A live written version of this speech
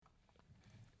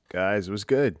Guys, what's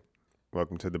good?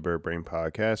 Welcome to the Bird Brain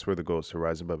Podcast, where the goal is to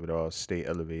rise above it all, stay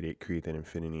elevated, create that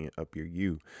infinity, and up your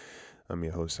you. I'm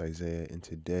your host, Isaiah, and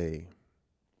today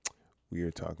we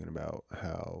are talking about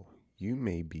how you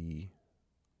may be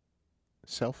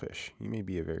selfish. You may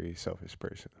be a very selfish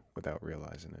person without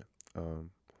realizing it,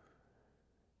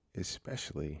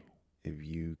 especially if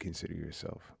you consider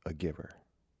yourself a giver.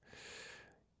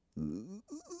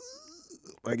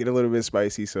 Might get a little bit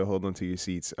spicy, so hold on to your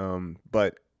seats.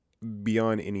 But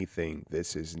beyond anything,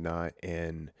 this is not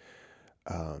an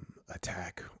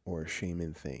attack or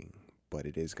shaming thing, but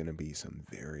it is going to be some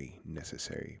very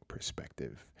necessary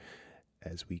perspective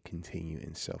as we continue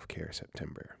in Self Care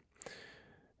September.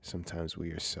 Sometimes we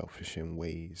are selfish in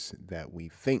ways that we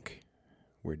think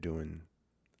we're doing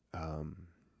um,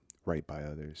 right by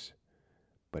others,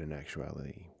 but in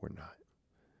actuality, we're not.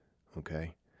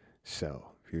 Okay?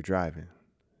 So, if you're driving,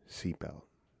 seatbelt.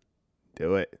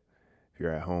 Do it. If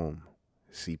you're at home,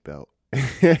 seatbelt.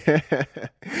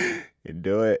 And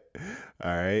do it.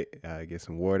 All right. Get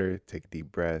some water, take a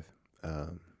deep breath,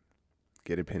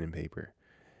 get a pen and paper,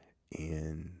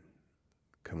 and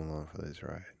come along for this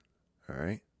ride. All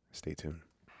right. Stay tuned.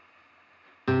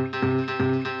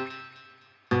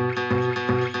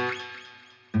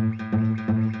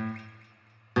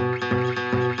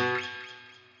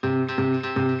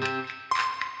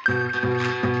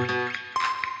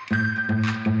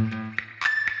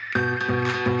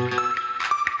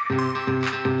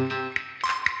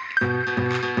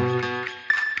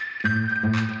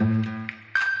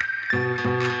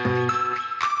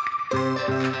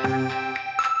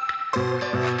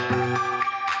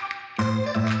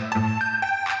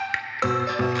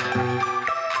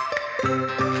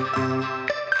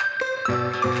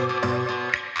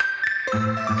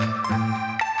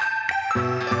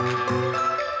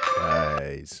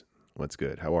 Guys, what's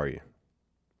good? How are you?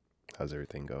 How's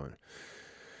everything going?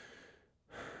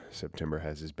 September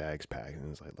has his bags packed and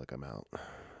he's like, "Look, I'm out.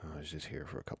 I was just here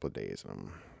for a couple of days.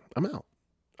 I'm out.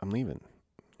 I'm leaving."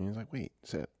 And he's like, "Wait,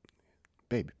 Sep,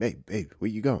 babe, where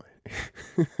you going?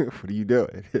 What are you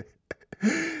doing?"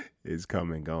 It's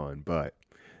come and gone. But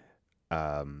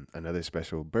another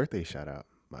special birthday shout out.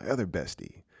 My other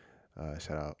bestie.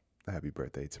 Shout out, happy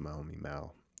birthday to my homie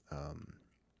Mal. Um,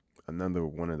 Another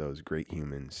one of those great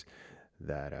humans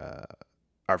that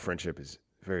our friendship is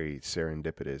very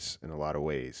serendipitous in a lot of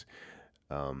ways.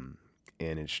 Um,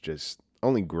 and it's just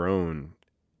only grown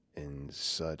in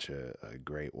such a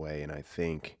great way. And I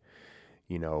think,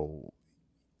 you know,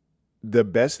 the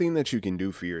best thing that you can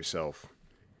do for yourself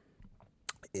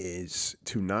is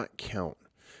to not count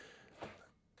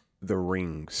the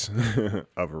rings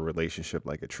of a relationship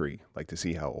like a tree, like to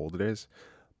see how old it is,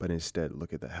 but instead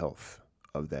look at the health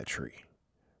of that tree,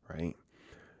 right?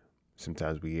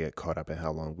 Sometimes we get caught up in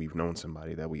how long we've known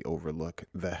somebody that we overlook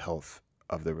the health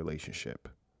of the relationship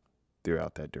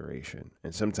throughout that duration.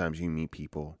 And sometimes you meet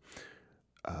people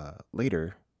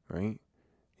later, right?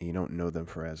 And you don't know them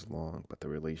for as long, but the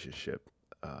relationship,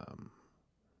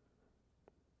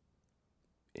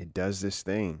 it does this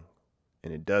thing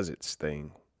and it does its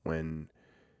thing when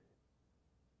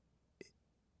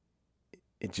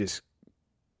it just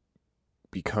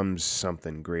becomes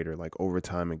something greater. Like over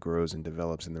time, it grows and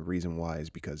develops. And the reason why is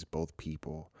because both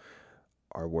people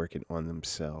are working on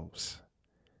themselves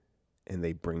and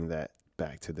they bring that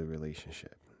back to the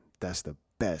relationship. That's the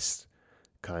best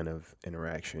kind of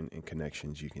interaction and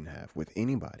connections you can have with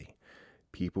anybody.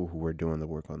 People who are doing the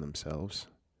work on themselves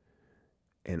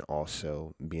and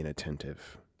also being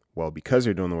attentive. Well, because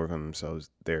they're doing the work on themselves,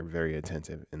 they're very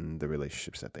attentive in the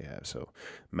relationships that they have. So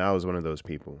Mal is one of those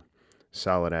people.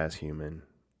 Solid ass human,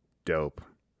 dope,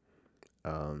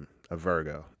 a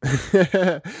Virgo.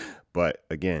 But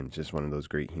again, just one of those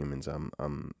great humans.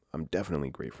 I'm definitely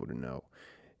grateful to know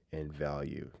and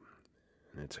value.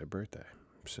 And it's her birthday,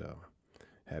 so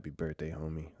happy birthday,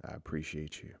 homie. I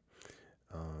appreciate you.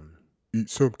 Eat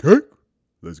some cake.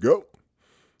 Let's go.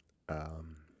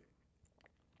 Um,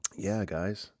 yeah,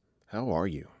 guys, how are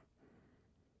you?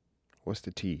 What's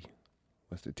the tea?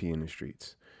 What's the tea in the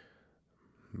streets?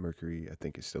 Mercury, I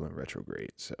think, is still in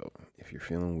retrograde. So if you're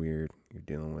feeling weird, you're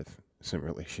dealing with some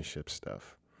relationship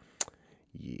stuff.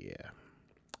 Yeah.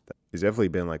 It's definitely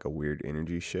been like a weird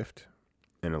energy shift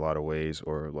in a lot of ways,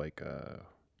 or like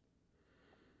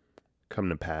come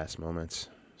to pass moments.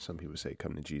 Some people say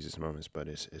come to Jesus moments, but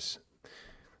it's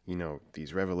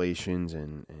these revelations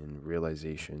and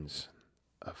realizations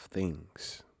of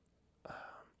things.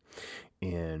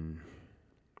 And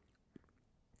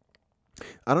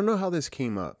I don't know how this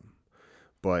came up,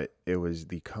 but it was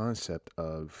the concept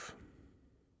of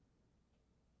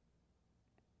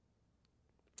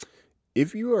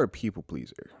If you are a people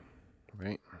pleaser,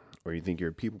 right? Or you think you're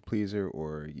a people pleaser,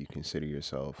 or you consider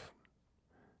yourself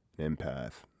an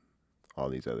empath, all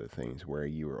these other things where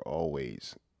you are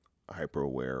always hyper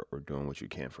aware or doing what you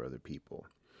can for other people,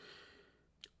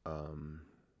 um,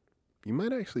 you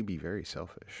might actually be very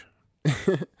selfish.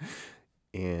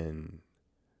 And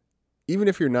even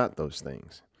if you're not those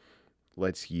things,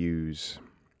 let's use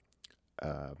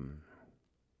a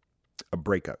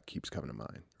breakup keeps coming to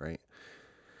mind, right?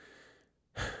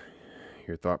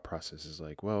 Your thought process is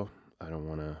like, well, I don't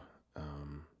want to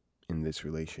in this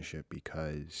relationship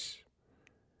because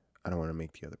I don't want to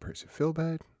make the other person feel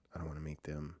bad. I don't want to make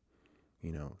them,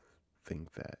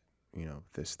 think that,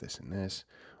 this, and this,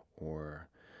 or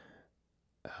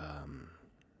um,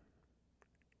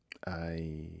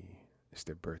 it's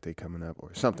their birthday coming up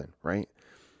or something, right?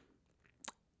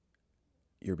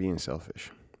 You're being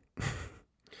selfish.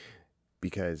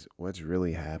 Because what's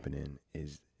really happening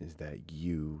is that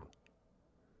you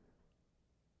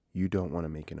don't want to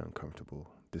make an uncomfortable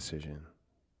decision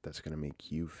that's going to make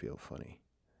you feel funny.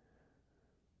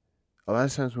 A lot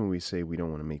of times when we say we don't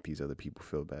want to make these other people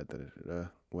feel bad,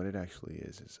 what it actually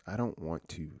is I don't want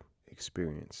to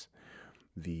experience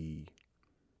the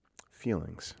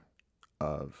feelings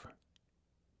of,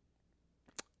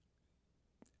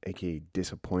 aka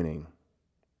disappointing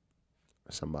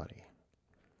somebody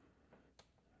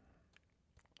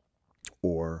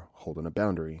or holding a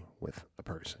boundary with a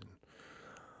person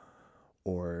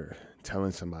or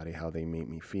telling somebody how they made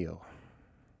me feel.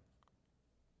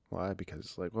 Why? Because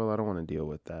it's like, well, I don't want to deal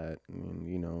with that.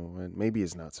 And, maybe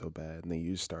it's not so bad. And then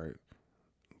you start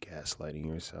gaslighting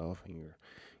yourself, and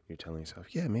you're telling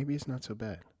yourself, yeah, maybe it's not so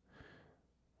bad.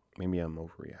 Maybe I'm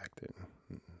overreacting.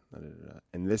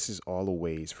 And this is all the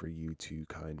ways for you to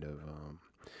kind of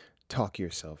talk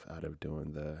yourself out of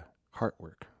doing the hard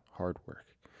work,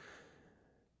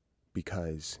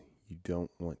 because you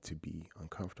don't want to be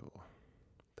uncomfortable.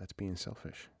 That's being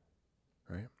selfish,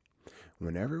 right?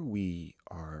 Whenever we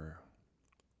are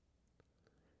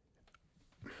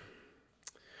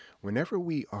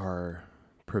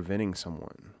preventing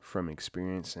someone from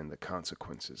experiencing the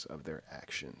consequences of their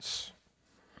actions,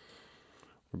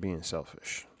 we're being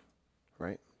selfish,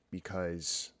 right?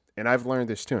 Because, and I've learned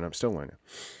this too, and I'm still learning,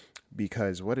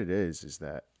 because what it is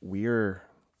that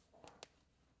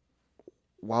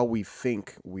while we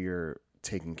think we're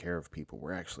taking care of people,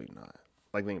 we're actually not.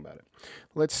 Like, think about it.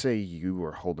 Let's say you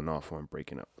are holding off on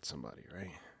breaking up with somebody,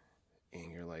 right? And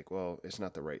you're like, well, it's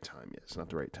not the right time yet. It's not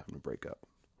the right time to break up.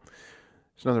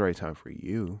 It's not the right time for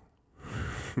you.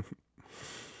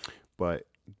 But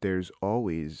there's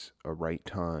always a right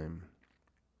time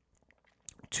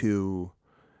to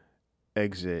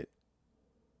exit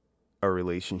a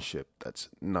relationship that's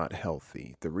not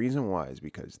healthy. The reason why is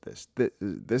because this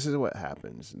is what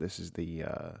happens. This is the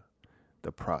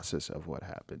process of what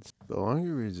happens. The longer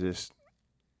you resist.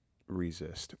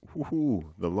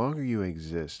 The longer you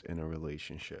exist in a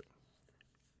relationship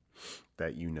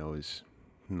that is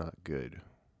not good,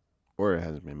 or it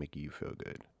hasn't been making you feel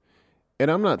good. And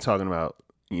I'm not talking about,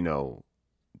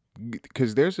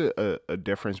 because there's a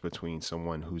difference between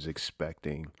someone who's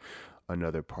expecting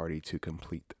another party to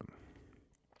complete them.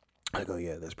 Like, oh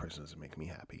yeah, this person doesn't make me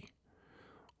happy,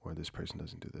 or this person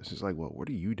doesn't do this. It's like, well, what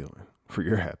are you doing for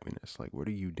your happiness? Like, what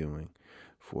are you doing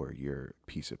for your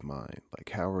peace of mind?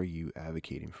 Like, how are you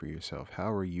advocating for yourself? How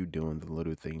are you doing the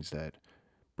little things that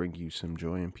bring you some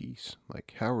joy and peace?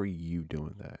 Like, how are you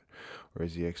doing that? Or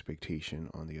is the expectation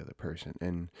on the other person?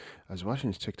 And I was watching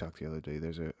this TikTok the other day.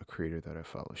 There's a creator that I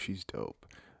follow. She's dope.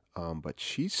 But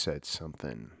she said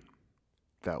something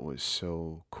that was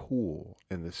so cool,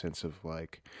 in the sense of,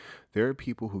 like, there are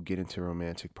people who get into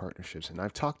romantic partnerships, and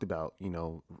I've talked about,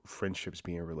 friendships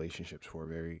being relationships for a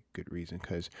very good reason,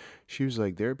 because she was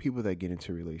like, there are people that get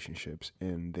into relationships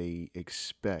and they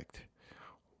expect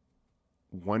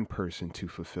one person to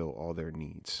fulfill all their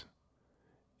needs.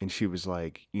 And she was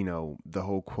like, the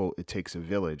whole quote, it takes a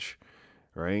village,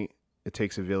 right? It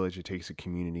takes a village, it takes a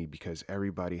community, because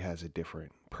everybody has a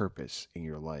different purpose in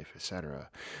your life, etc.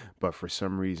 But for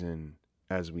some reason,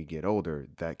 as we get older,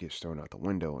 that gets thrown out the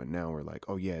window, and now we're like,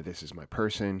 oh yeah, this is my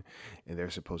person, and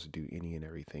they're supposed to do any and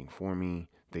everything for me.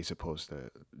 They're supposed to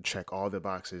check all the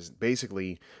boxes.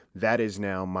 Basically, that is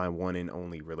now my one and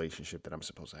only relationship that I'm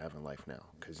supposed to have in life now,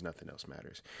 because nothing else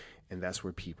matters. And that's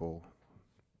where people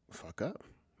fuck up,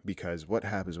 because what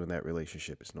happens when that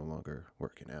relationship is no longer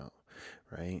working out,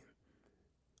 right?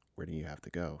 Where do you have to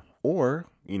go? Or,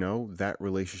 that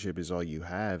relationship is all you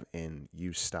have, and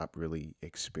you stop really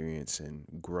experiencing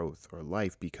growth or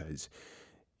life, because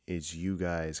it's you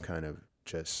guys kind of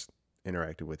just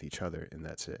interacting with each other, and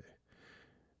that's it,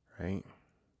 right?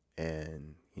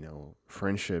 And,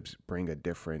 friendships bring a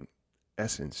different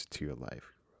essence to your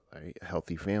life, right? A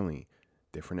healthy family,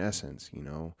 different essence,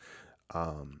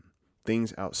 um,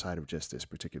 things outside of just this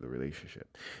particular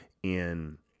relationship.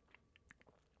 And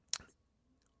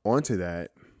onto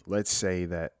that, let's say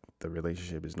that the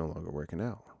relationship is no longer working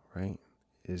out, right?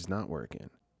 Is not working.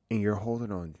 And you're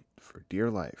holding on for dear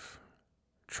life,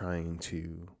 trying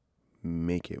to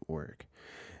make it work.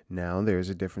 Now, there's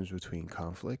a difference between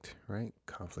conflict, right?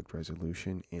 Conflict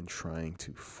resolution and trying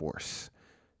to force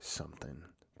something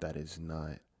that is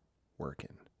not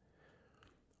working.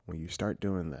 When you start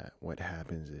doing that, what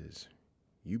happens is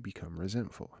you become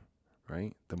resentful,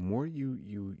 right? The more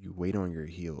you wait on your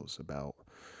heels about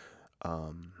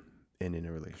and in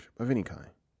a relationship of any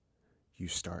kind, you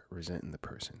start resenting the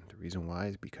person. The reason why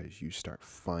is because you start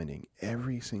finding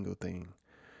every single thing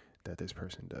that this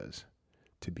person does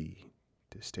to be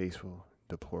distasteful,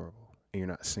 deplorable, and you're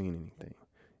not seeing anything.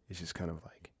 It's just kind of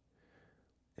like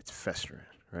it's festering,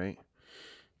 right?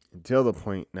 Until the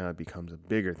point now it becomes a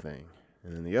bigger thing.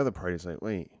 And then the other party is like,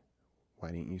 wait, why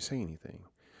didn't you say anything?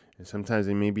 And sometimes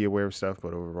they may be aware of stuff,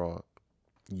 but overall,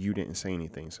 you didn't say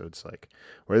anything. So it's like,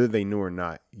 whether they knew or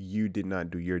not, you did not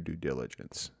do your due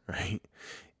diligence, right?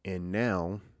 And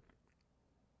now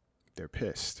they're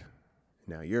pissed.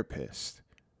 Now you're pissed.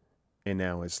 And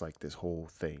now it's like this whole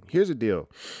thing. Here's the deal.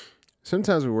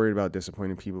 Sometimes we're worried about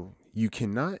disappointing people. You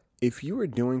cannot, if you are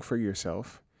doing for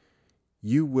yourself,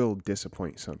 you will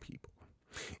disappoint some people.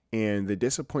 And the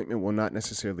disappointment will not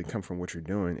necessarily come from what you're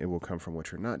doing. It will come from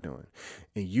what you're not doing.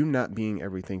 And you not being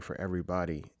everything for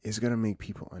everybody is going to make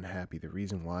people unhappy. The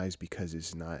reason why is because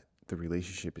the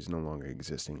relationship is no longer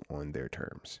existing on their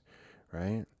terms,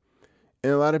 right?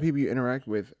 And a lot of people you interact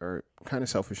with are kind of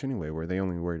selfish anyway, where they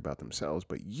only worried about themselves.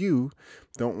 But you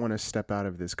don't want to step out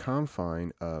of this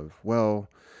confine of, well,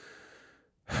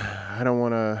 I don't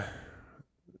want to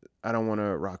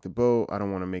rock the boat. I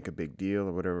don't want to make a big deal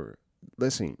or whatever.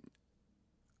 Listen,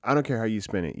 I don't care how you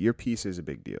spin it. Your peace is a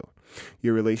big deal.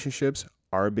 Your relationships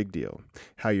are a big deal.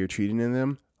 How you're treating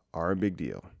them are a big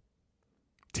deal.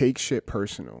 Take shit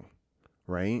personal,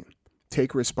 right?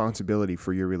 Take responsibility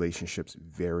for your relationships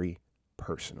very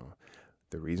personal.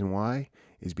 The reason why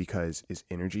is because it's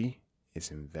energy, it's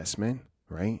investment,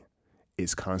 right?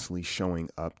 It's constantly showing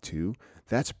up to.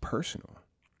 That's personal.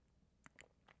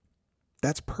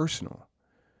 That's personal.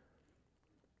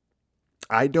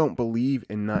 I don't believe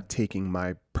in not taking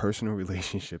my personal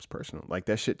relationships personal. Like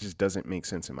that shit just doesn't make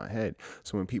sense in my head.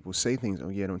 So when people say things, oh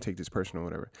yeah, don't take this personal,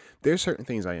 whatever. There's certain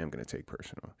things I am going to take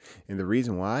personal. And the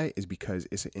reason why is because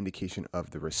it's an indication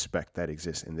of the respect that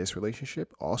exists in this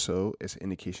relationship. Also, it's an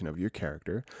indication of your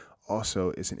character.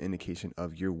 Also, it's an indication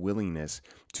of your willingness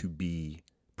to be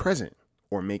present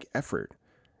or make effort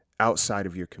outside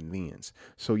of your convenience.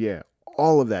 So yeah,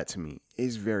 all of that to me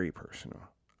is very personal.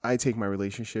 I take my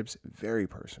relationships very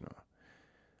personal,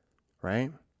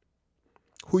 right?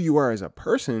 Who you are as a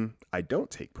person, I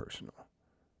don't take personal.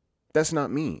 That's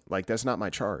not me. Like, that's not my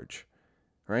charge,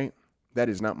 right? That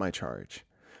is not my charge.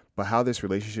 But how this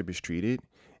relationship is treated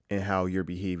and how your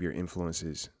behavior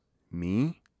influences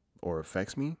me or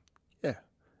affects me, yeah,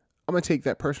 I'm going to take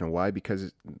that personal. Why?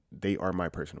 Because they are my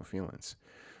personal feelings,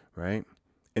 right?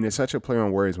 And it's such a play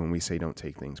on words when we say don't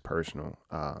take things personal.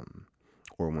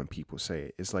 Or when people say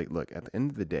it, it's like, look, at the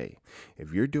end of the day,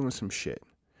 if you're doing some shit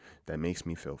that makes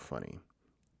me feel funny,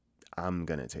 I'm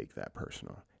going to take that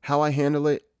personal. How I handle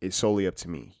it is solely up to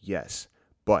me, yes.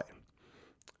 But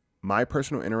my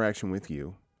personal interaction with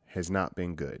you has not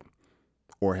been good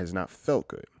or has not felt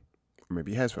good. Or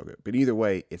maybe it has felt good. But either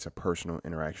way, it's a personal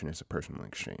interaction. It's a personal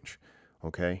exchange.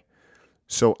 Okay?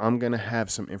 So I'm going to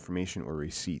have some information or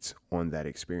receipts on that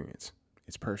experience.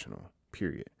 It's personal,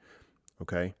 period.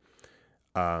 Okay?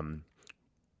 A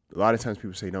lot of times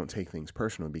people say don't take things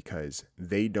personal because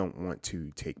they don't want to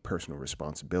take personal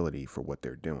responsibility for what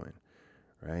they're doing,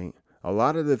 right? A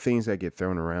lot of the things that get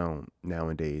thrown around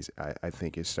nowadays, I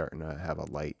think is starting to have a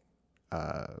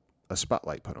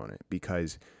spotlight put on it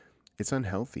because it's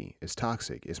unhealthy, it's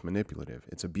toxic, it's manipulative,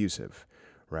 it's abusive,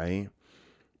 right?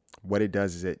 What it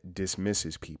does is it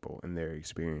dismisses people and their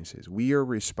experiences. We are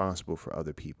responsible for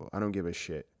other people. I don't give a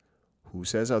shit who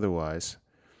says otherwise.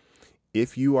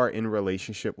 If you are in a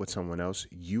relationship with someone else,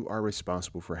 you are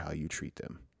responsible for how you treat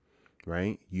them,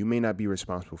 right? You may not be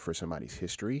responsible for somebody's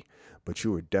history, but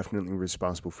you are definitely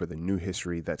responsible for the new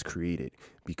history that's created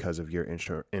because of your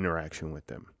interaction with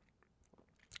them.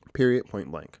 Period,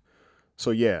 point blank.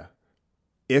 So yeah,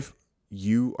 if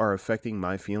you are affecting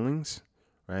my feelings,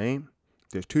 right?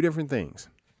 There's two different things.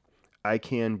 I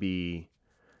can be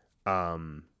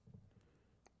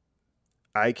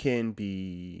I can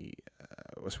be,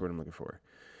 what's the word I'm looking for?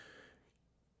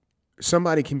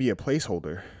 Somebody can be a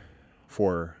placeholder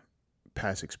for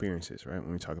past experiences, right?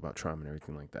 When we talk about trauma and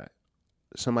everything like that,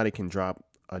 somebody can drop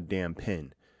a damn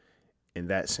pin and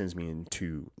that sends me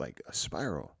into like a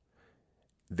spiral.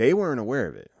 They weren't aware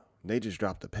of it. They just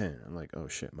dropped the pin. I'm like, oh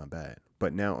shit, my bad.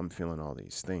 But now I'm feeling all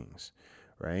these things,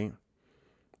 right?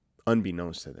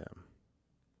 Unbeknownst to them.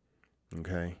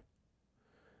 Okay.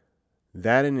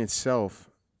 That in itself,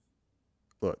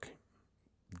 look,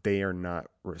 they are not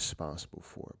responsible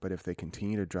for. But if they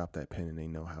continue to drop that pin and they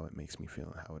know how it makes me feel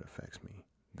and how it affects me,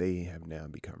 they have now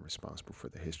become responsible for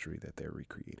the history that they're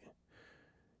recreating.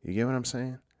 You get what I'm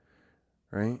saying?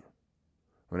 Right?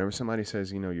 Whenever somebody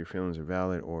says, your feelings are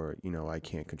valid or, I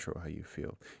can't control how you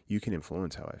feel, you can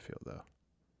influence how I feel, though.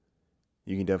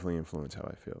 You can definitely influence how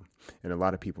I feel. And a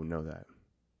lot of people know that.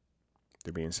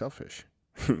 They're being selfish.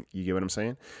 You get what I'm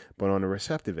saying? But on the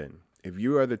receptive end, if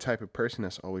you are the type of person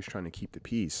that's always trying to keep the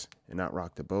peace and not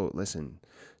rock the boat, listen,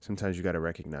 sometimes you got to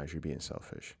recognize you're being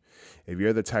selfish. If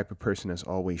you're the type of person that's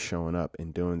always showing up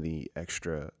and doing the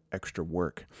extra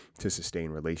work to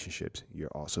sustain relationships, you're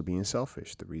also being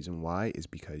selfish. The reason why is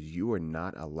because you are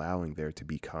not allowing there to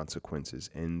be consequences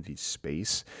in the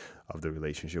space of the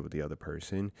relationship with the other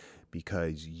person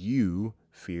because you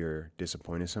fear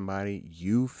disappointing somebody.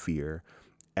 You fear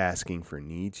asking for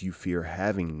needs. You fear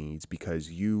having needs because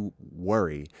you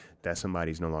worry that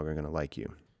somebody's no longer going to like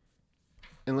you.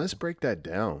 And let's break that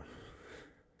down.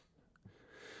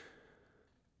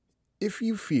 If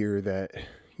you fear that,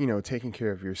 taking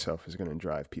care of yourself is going to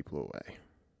drive people away,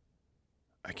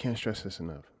 I can't stress this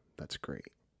enough. That's great.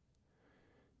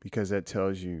 Because that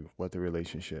tells you what the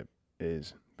relationship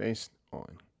is based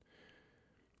on.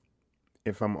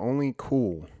 If I'm only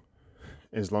cool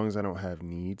as long as I don't have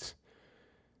needs,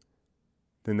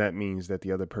 then that means that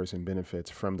the other person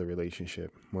benefits from the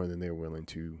relationship more than they're willing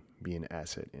to be an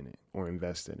asset in it or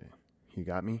invest in it. You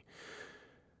got me?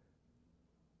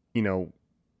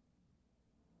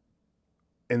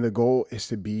 And the goal is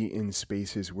to be in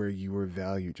spaces where you are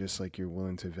valued just like you're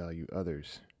willing to value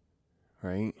others,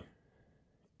 right?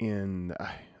 And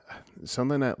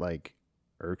something that like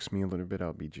irks me a little bit,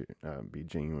 I'll be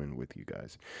genuine with you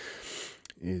guys,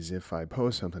 is if I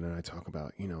post something and I talk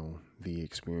about, the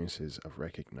experiences of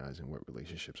recognizing what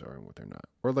relationships are and what they're not.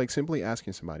 Or like simply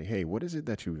asking somebody, hey, what is it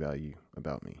that you value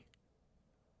about me?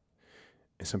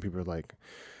 And some people are like,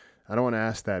 I don't want to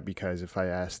ask that because if I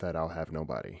ask that, I'll have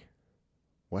nobody.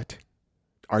 What?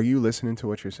 Are you listening to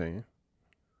what you're saying?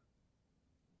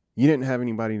 You didn't have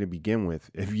anybody to begin with.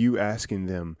 If you asking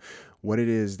them what it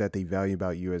is that they value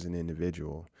about you as an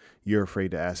individual, you're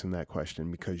afraid to ask them that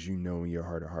question because you know in your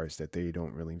heart of hearts that they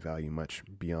don't really value much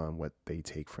beyond what they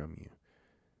take from you.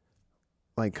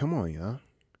 Like, come on, y'all.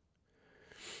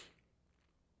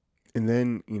 And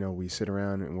then, we sit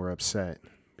around and we're upset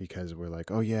because we're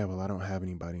like, oh yeah, well, I don't have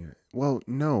anybody. Well,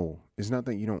 no, it's not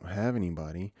that you don't have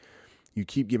anybody. You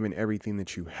keep giving everything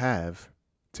that you have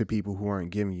to people who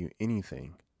aren't giving you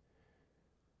anything.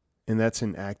 And that's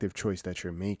an active choice that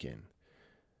you're making.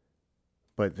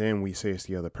 But then we say it's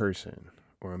the other person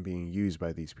or I'm being used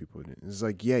by these people. It's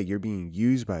like, yeah, you're being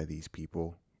used by these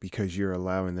people because you're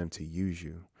allowing them to use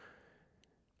you.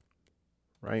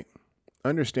 Right?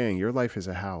 Understand your life is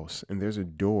a house and there's a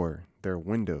door, there are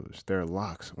windows, there are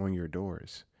locks on your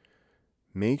doors.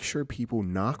 Make sure people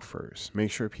knock first.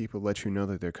 Make sure people let you know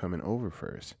that they're coming over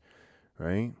first.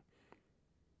 Right?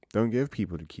 Don't give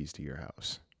people the keys to your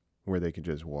house where they can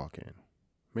just walk in.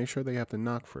 Make sure they have to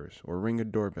knock first or ring a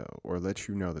doorbell or let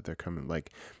you know that they're coming.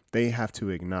 Like they have to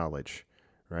acknowledge,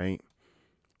 right?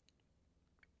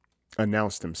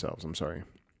 Announce themselves. I'm sorry.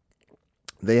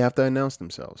 They have to announce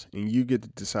themselves and you get to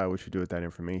decide what you do with that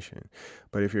information.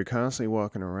 But if you're constantly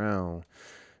walking around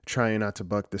trying not to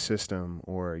buck the system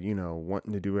or,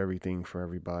 wanting to do everything for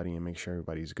everybody and make sure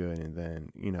everybody's good and then,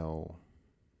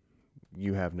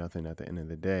 you have nothing at the end of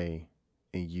the day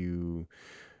and you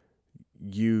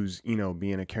use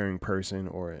being a caring person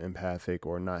or empathic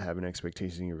or not having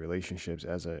expectations in your relationships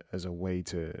as a way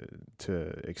to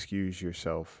excuse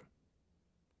yourself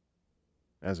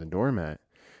as a doormat,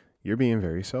 you're being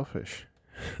very selfish.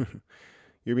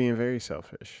 You're being very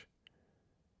selfish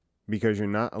because you're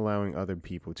not allowing other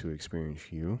people to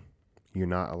experience you. You're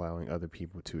not allowing other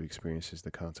people to experience the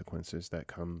consequences that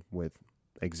come with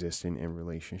existing in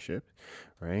relationship,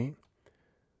 right?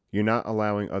 You're not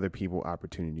allowing other people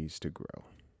opportunities to grow.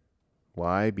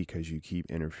 Why? Because you keep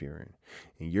interfering.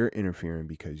 And you're interfering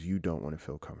because you don't want to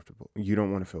feel comfortable. You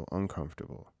don't want to feel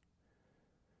uncomfortable.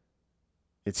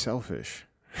 It's selfish.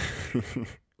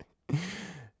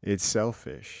 It's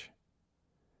selfish,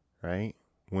 right?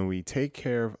 when we take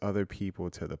care of other people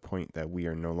to the point that we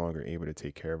are no longer able to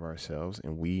take care of ourselves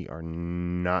and we are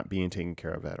not being taken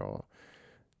care of at all,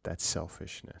 that's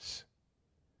selfishness.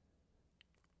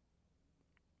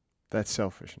 That's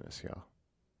selfishness, y'all.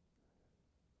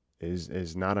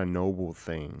 Is not a noble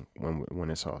thing when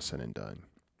it's all said and done.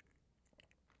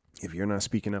 If you're not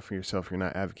speaking up for yourself, you're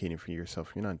not advocating for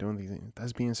yourself, you're not doing these things,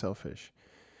 that's being selfish.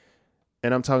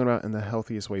 And I'm talking about in the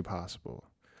healthiest way possible,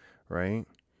 right?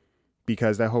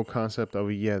 Because that whole concept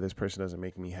of, yeah, this person doesn't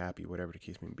make me happy, whatever the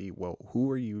case may be. Well, who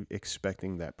are you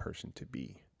expecting that person to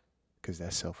be? Because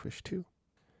that's selfish too,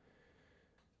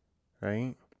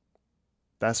 right?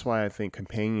 That's why I think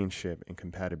companionship and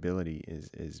compatibility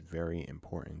is very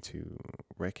important to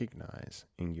recognize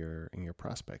in your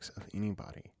prospects of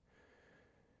anybody.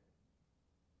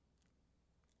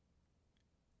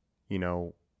 You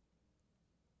know,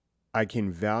 I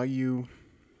can value,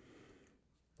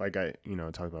 like I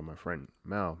talked about my friend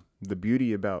Mal. The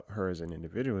beauty about her as an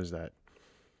individual is that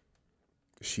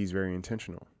she's very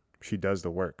intentional. She does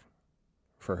the work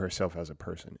for herself as a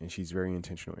person, and she's very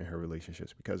intentional in her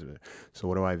relationships because of it. So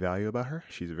what do I value about her?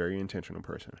 She's a very intentional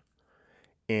person,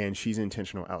 and she's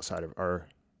intentional outside of our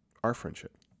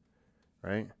friendship,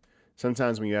 right?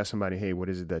 Sometimes when you ask somebody, hey, what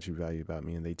is it that you value about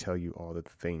me, and they tell you all the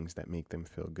things that make them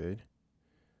feel good,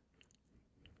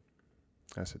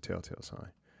 that's a telltale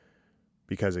sign.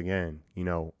 Because again,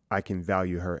 I can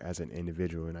value her as an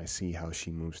individual, and I see how she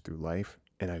moves through life,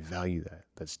 and I value that.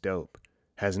 That's dope.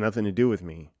 Has nothing to do with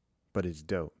me, but it's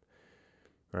dope,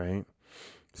 right?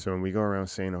 So when we go around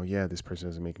saying, oh yeah, this person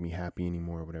doesn't make me happy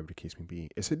anymore, whatever the case may be,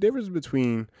 it's a difference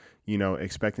between,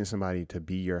 expecting somebody to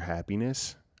be your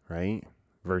happiness, right?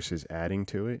 Versus adding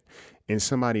to it, and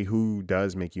somebody who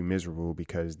does make you miserable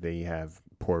because they have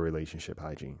poor relationship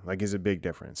hygiene. Like, it's a big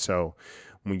difference. So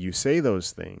when you say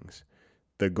those things,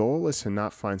 the goal is to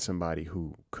not find somebody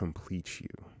who completes you,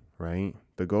 right?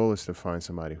 The goal is to find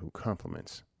somebody who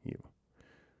complements you.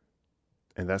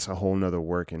 And that's a whole nother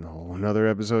work and a whole nother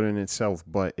episode in itself.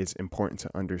 But it's important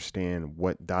to understand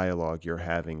what dialogue you're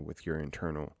having with your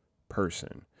internal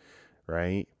person,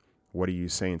 right? What are you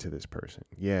saying to this person?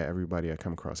 Yeah, everybody I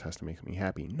come across has to make me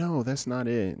happy. No, that's not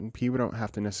it. People don't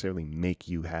have to necessarily make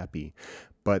you happy,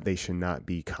 but they should not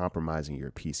be compromising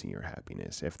your peace and your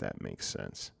happiness, if that makes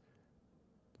sense.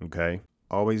 Okay?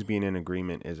 Always being in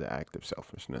agreement is an act of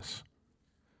selfishness.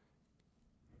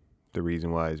 The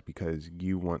reason why is because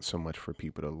you want so much for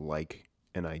people to like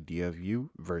an idea of you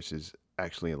versus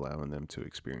actually allowing them to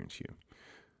experience you.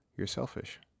 You're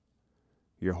selfish.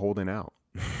 You're holding out.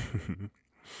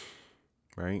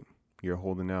 Right? You're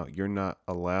holding out. You're not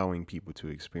allowing people to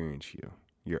experience you.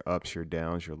 Your ups, your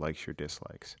downs, your likes, your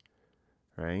dislikes.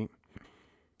 Right?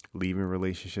 Leaving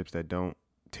relationships that don't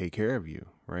take care of you,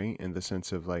 right? In the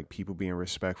sense of like people being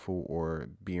respectful or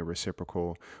being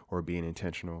reciprocal or being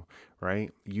intentional,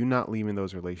 right? You not leaving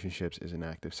those relationships is an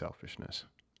act of selfishness.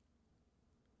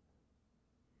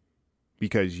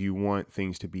 Because you want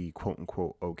things to be quote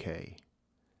unquote okay.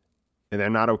 And they're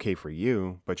not okay for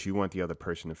you, but you want the other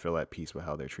person to feel at peace with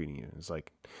how they're treating you. It's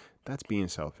like, that's being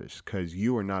selfish because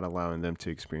you are not allowing them to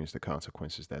experience the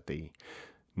consequences that they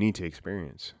need to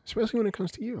experience, especially when it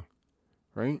comes to you,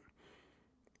 right?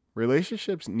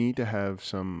 Relationships need to have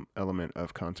some element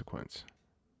of consequence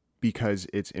because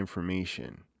it's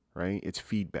information, right? It's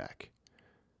feedback.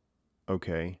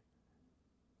 Okay.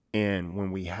 And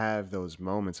when we have those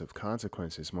moments of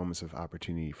consequences, moments of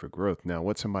opportunity for growth, now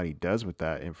what somebody does with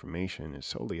that information is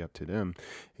solely up to them.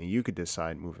 And you could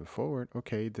decide moving forward,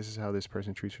 okay, this is how this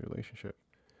person treats a relationship.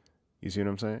 You see what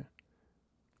I'm saying?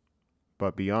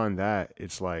 But beyond that,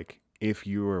 it's like if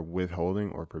you are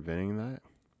withholding or preventing that,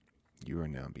 you are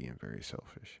now being very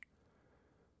selfish.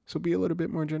 So be a little bit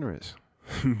more generous.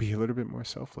 Be a little bit more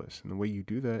selfless. And the way you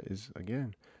do that is,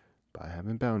 again, by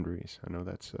having boundaries. I know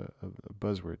that's a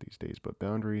buzzword these days, but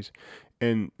boundaries.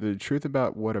 And the truth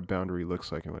about what a boundary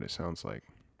looks like and what it sounds like,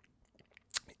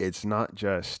 it's not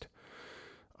just,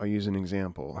 I'll use an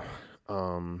example.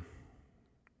 I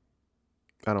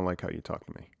don't like how you talk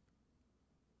to me.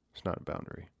 It's not a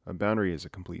boundary. A boundary is a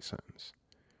complete sentence,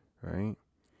 right?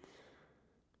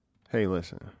 Hey,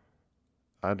 listen,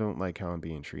 I don't like how I'm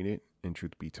being treated. And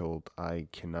truth be told, I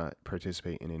cannot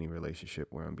participate in any relationship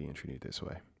where I'm being treated this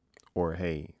way. Or,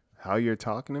 hey, how you're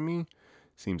talking to me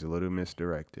seems a little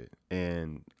misdirected.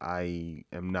 And I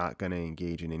am not going to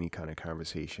engage in any kind of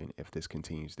conversation if this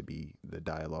continues to be the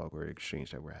dialogue or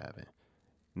exchange that we're having.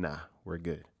 Nah, we're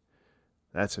good.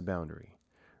 That's a boundary,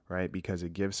 right? Because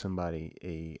it gives somebody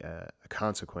a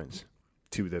consequence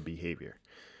to the behavior.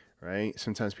 Right?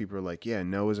 Sometimes people are like, yeah,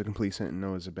 no is a complete sentence,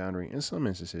 no is a boundary. In some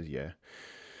instances, yeah.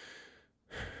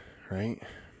 right?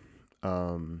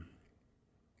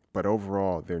 But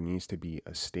overall, there needs to be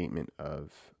a statement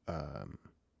of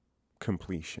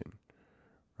completion,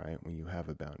 right? When you have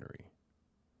a boundary,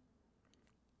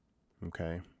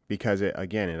 okay? Because it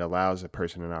allows a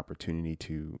person an opportunity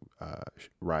to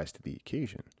rise to the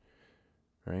occasion,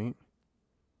 right?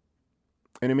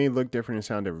 And it may look different and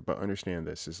sound different, but understand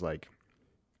this is like,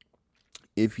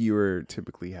 if you are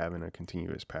typically having a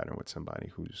continuous pattern with somebody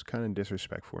who's kind of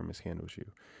disrespectful or mishandles you,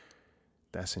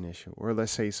 that's an issue. Or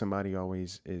let's say somebody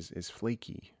always is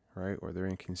flaky, right? Or they're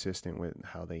inconsistent with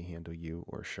how they handle you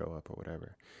or show up or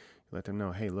whatever. Let them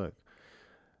know, hey, look,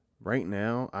 right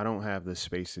now I don't have the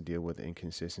space to deal with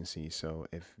inconsistency. So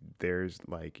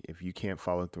if you can't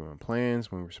follow through on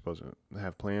plans when we're supposed to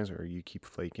have plans, or you keep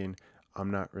flaking, I'm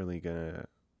not really gonna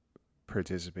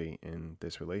participate in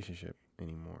this relationship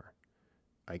anymore.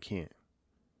 I can't.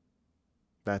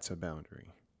 That's a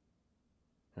boundary,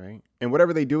 right? And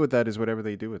whatever they do with that is whatever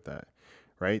they do with that,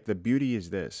 right? The beauty is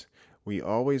this. We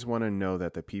always want to know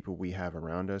that the people we have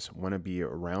around us want to be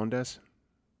around us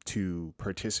to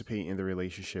participate in the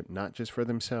relationship, not just for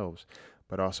themselves,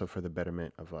 but also for the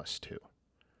betterment of us too.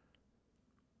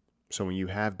 So when you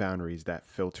have boundaries, that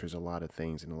filters a lot of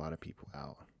things and a lot of people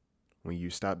out. When you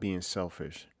stop being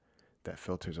selfish, that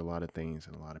filters a lot of things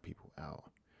and a lot of people out,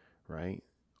 right?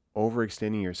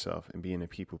 Overextending yourself and being a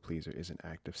people pleaser is an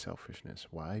act of selfishness.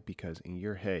 Why? Because in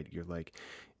your head, you're like,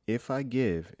 if I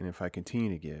give and if I continue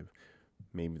to give,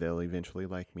 maybe they'll eventually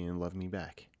like me and love me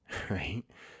back, right?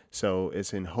 So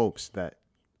it's in hopes that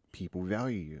people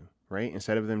value you, right?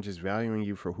 Instead of them just valuing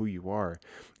you for who you are,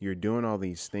 you're doing all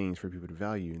these things for people to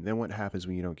value you. And then what happens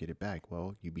when you don't get it back?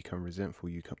 Well, you become resentful,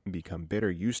 you become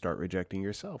bitter, you start rejecting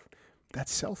yourself.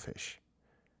 That's selfish.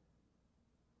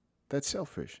 That's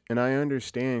selfish. And I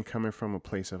understand coming from a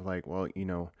place of like, well,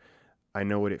 I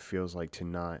know what it feels like to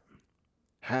not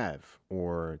have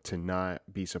or to not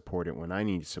be supported when I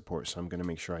need support. So I'm going to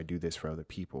make sure I do this for other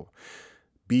people.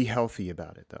 Be healthy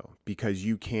about it though, because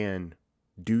you can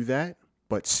do that,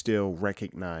 but still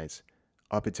recognize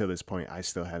up until this point, I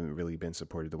still haven't really been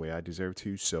supported the way I deserve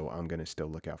to. So I'm going to still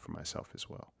look out for myself as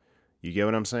well. You get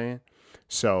what I'm saying?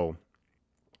 So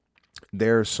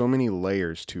there are so many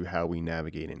layers to how we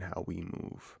navigate and how we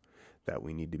move that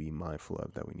we need to be mindful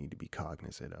of, that we need to be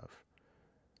cognizant of.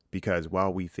 Because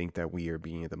while we think that we are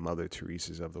being the Mother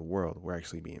Teresa's of the world, we're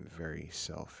actually being very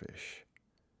selfish,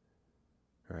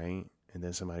 right? And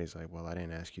then somebody's like, well, I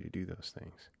didn't ask you to do those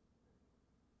things.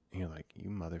 And you're like, you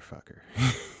motherfucker.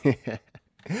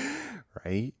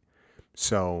 Right?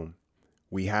 So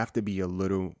we have to be a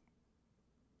little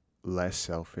less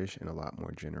selfish and a lot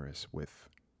more generous with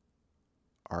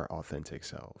our authentic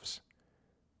selves,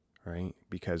 right?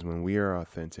 Because when we are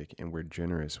authentic and we're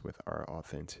generous with our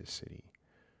authenticity,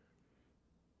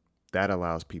 that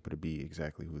allows people to be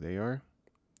exactly who they are.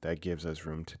 That gives us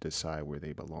room to decide where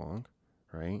they belong,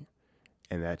 right?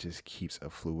 And that just keeps a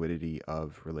fluidity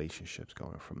of relationships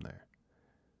going from there.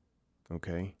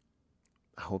 Okay?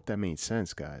 I hope that made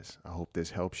sense, guys. I hope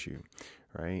this helps you,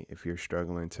 right? If you're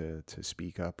struggling to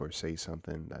speak up or say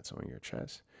something that's on your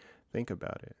chest, think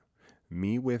about it.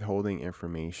 Me withholding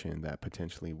information that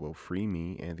potentially will free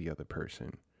me and the other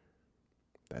person,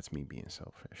 that's me being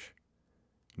selfish.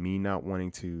 Me not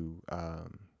wanting to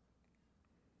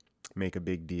make a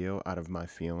big deal out of my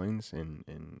feelings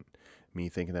and me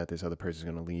thinking that this other person is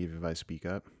going to leave if I speak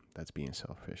up, that's being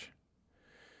selfish.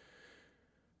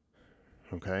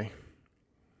 Okay?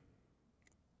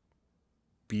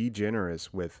 Be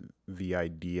generous with the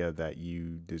idea that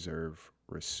you deserve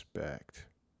respect.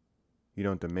 You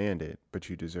don't demand it, but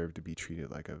you deserve to be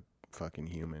treated like a fucking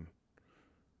human.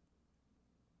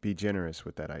 Be generous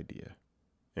with that idea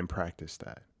and practice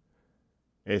that.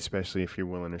 Especially if you're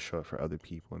willing to show up for other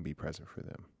people and be present for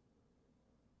them.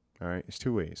 All right? It's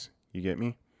two ways. You get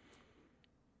me?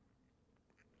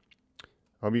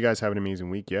 I hope you guys have an amazing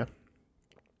week, yeah?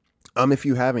 If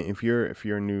you haven't, if you're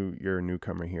a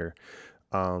newcomer here,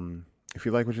 if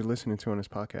you like what you're listening to on this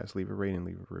podcast, leave a rating,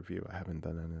 leave a review. I haven't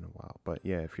done that in a while. But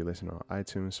yeah, if you're listening on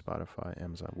iTunes, Spotify,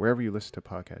 Amazon, wherever you listen to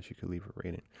podcasts, you can leave a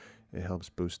rating. It helps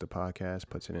boost the podcast,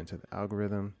 puts it into the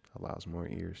algorithm, allows more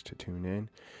ears to tune in.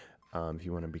 If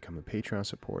you want to become a Patreon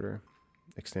supporter,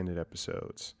 extended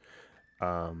episodes,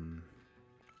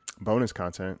 bonus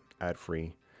content,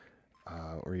 ad-free,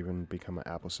 or even become an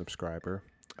Apple subscriber.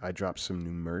 I dropped some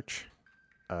new merch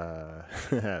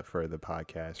for the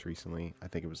podcast recently. I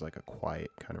think it was like a quiet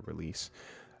kind of release.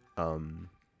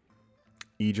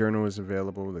 E-journal is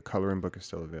available. The coloring book is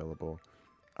still available.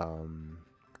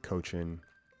 Coaching.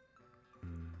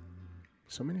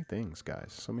 So many things, guys.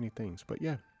 So many things. But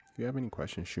yeah, If you have any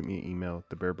questions, shoot me an email,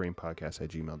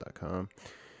 thebearbrainpodcast@gmail.com.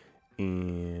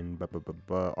 And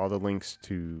all the links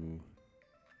to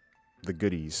the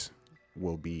goodies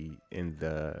will be in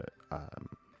the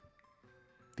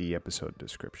episode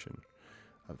description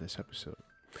of this episode.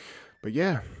 But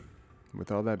yeah,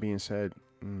 with all that being said,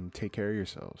 take care of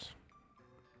yourselves.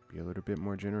 Be a little bit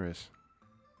more generous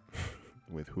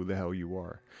with who the hell you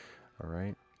are. All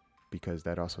right? Because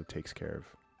that also takes care of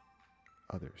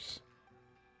others.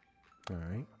 All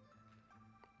right?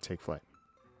 Take flight.